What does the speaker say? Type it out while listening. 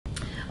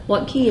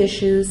What key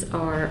issues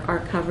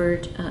are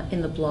covered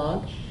in the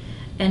blog,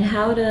 and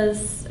how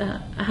does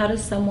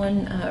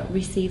someone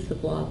receive the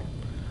blog?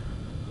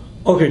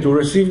 Okay, to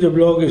receive the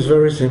blog is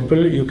very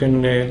simple. You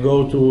can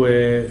go to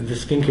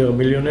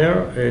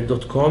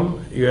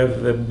theskincaremillionaire.com. You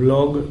have the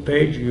blog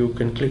page. You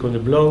can click on the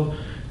blog,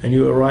 and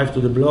you arrive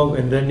to the blog,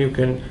 and then you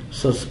can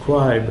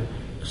subscribe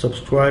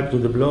to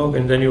the blog,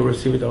 and then you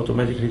receive it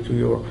automatically to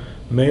your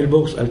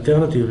mailbox.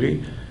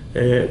 Alternatively,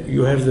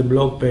 you have the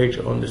blog page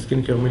on the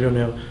Skincare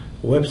Millionaire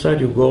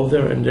website. You go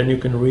there, and then you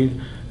can read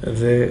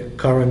the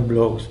current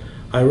blogs.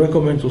 I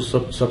recommend to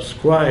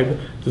subscribe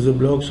to the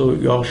blog so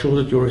you are sure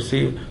that you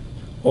receive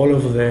all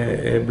of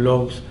the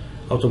blogs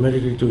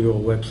automatically to your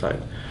website.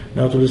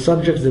 Now, to the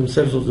subjects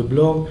themselves of the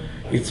blog,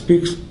 it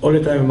speaks all the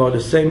time about the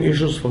same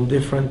issues from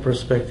different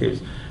perspectives.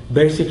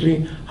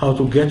 Basically, how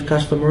to get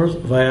customers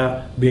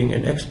via being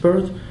an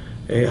expert,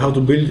 how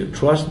to build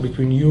trust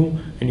between you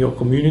and your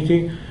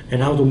community,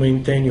 and how to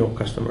maintain your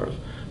customers.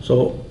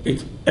 So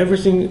it's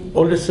everything,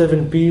 all the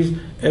 7 Ps,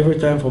 every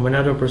time from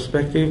another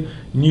perspective,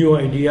 new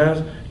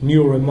ideas,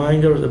 new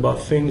reminders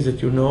about things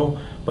that you know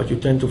but you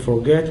tend to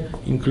forget,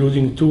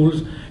 including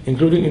tools,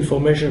 including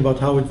information about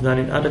how it's done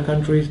in other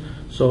countries.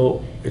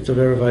 So it's a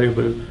very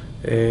valuable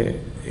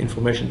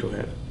information to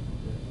have.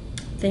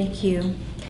 Thank you.